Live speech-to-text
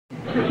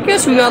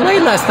Guess we got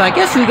laid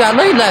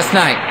last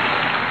night.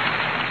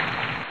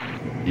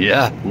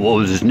 Yeah, what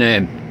was his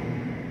name?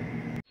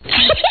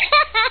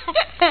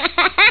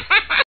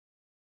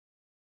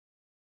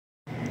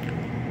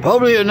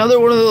 Probably another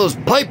one of those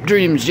pipe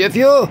dreams,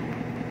 Jeffio.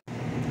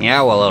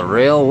 Yeah, well, a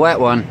real wet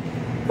one.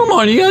 Come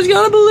on, you guys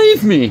gotta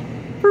believe me.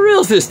 For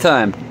reals this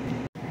time.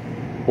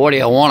 What do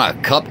you want, a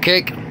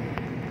cupcake?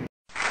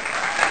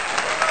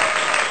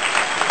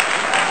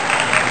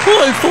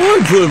 High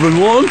five,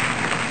 everyone.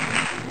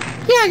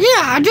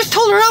 Yeah, I just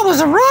told her I was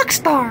a rock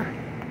star.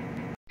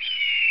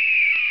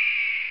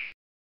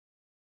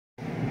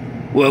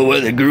 Well,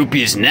 we're the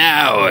groupies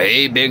now,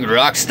 eh, big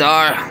rock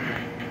star?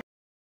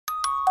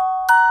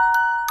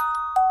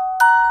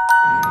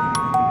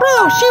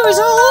 Bro, she was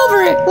all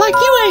over it, like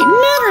you ain't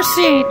never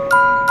seen.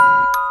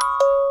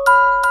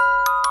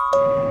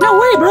 No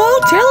way, bro,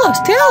 tell us.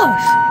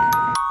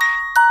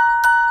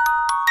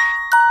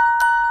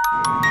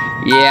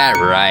 Yeah,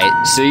 right.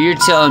 So you're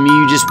telling me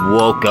you just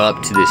woke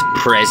up to this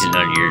present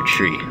under your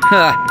tree?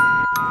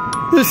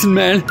 Ha! Listen,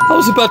 man, I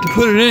was about to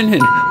put it in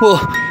and, well,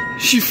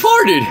 she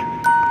farted.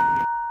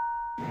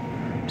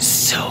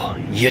 So,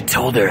 you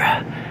told her,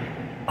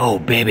 oh,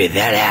 baby,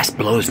 that ass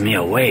blows me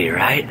away,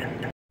 right?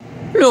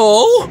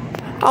 No!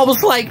 I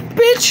was like,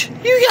 bitch,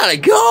 you gotta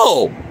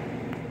go!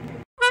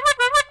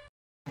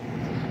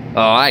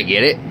 Oh, I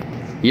get it.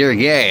 You're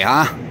gay,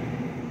 huh?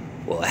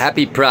 Well,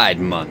 happy Pride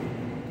Month.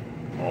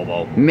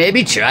 Although,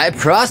 maybe try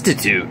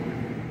prostitute.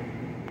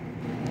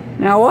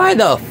 Now, why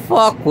the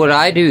fuck would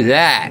I do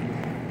that?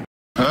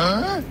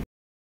 Huh?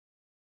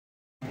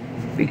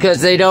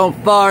 Because they don't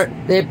fart,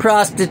 they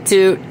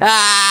prostitute.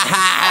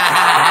 Ah!